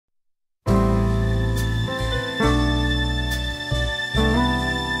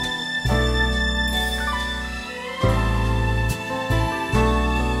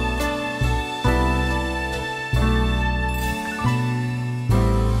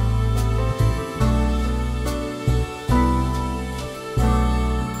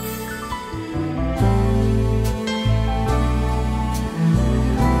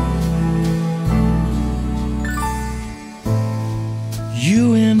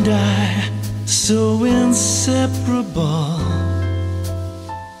and I, so inseparable.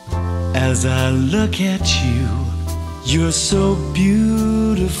 As I look at you, you're so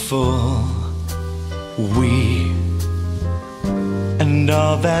beautiful. We and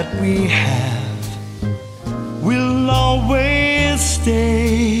all that we have will always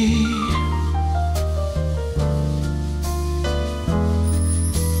stay.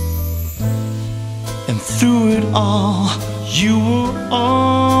 And through it all, you were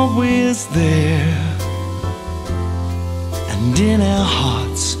always there. And in our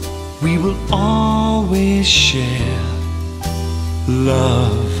hearts, we will always share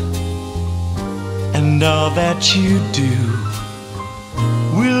love. And all that you do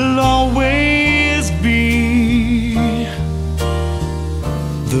will always be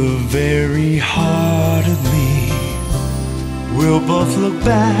the very heart of me. We'll both look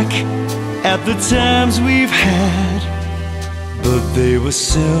back at the times we've had, but they were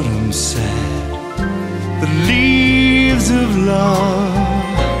seldom sad. The leaves of love.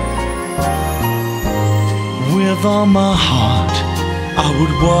 With all my heart, I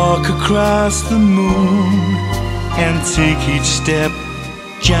would walk across the moon and take each step,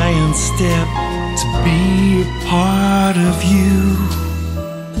 giant step, to be a part of you.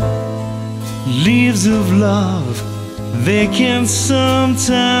 Leaves of love, they can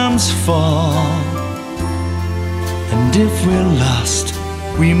sometimes fall, and if we're lost,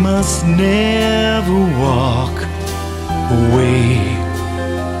 we must never walk away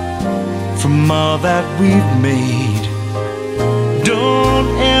from all that we've made. Don't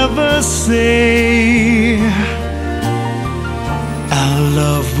ever say our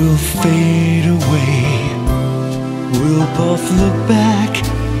love will fade away. We'll both look back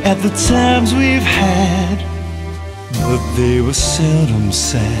at the times we've had, but they were seldom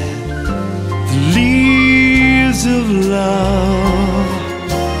sad. The leaves of love.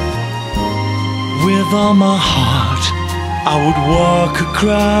 With all my heart, I would walk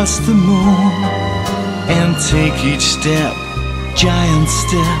across the moon and take each step, giant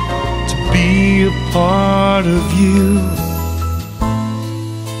step, to be a part of you.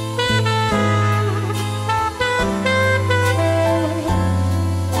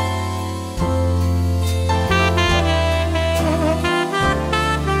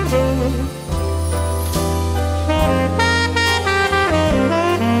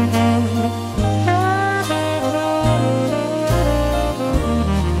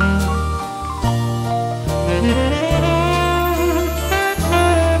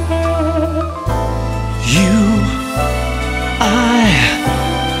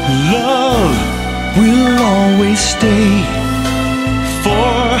 Love will always stay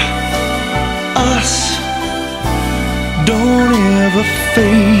for us. Don't ever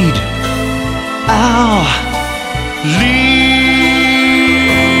fade. Our leaves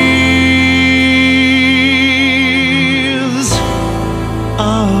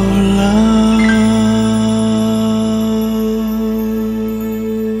of love.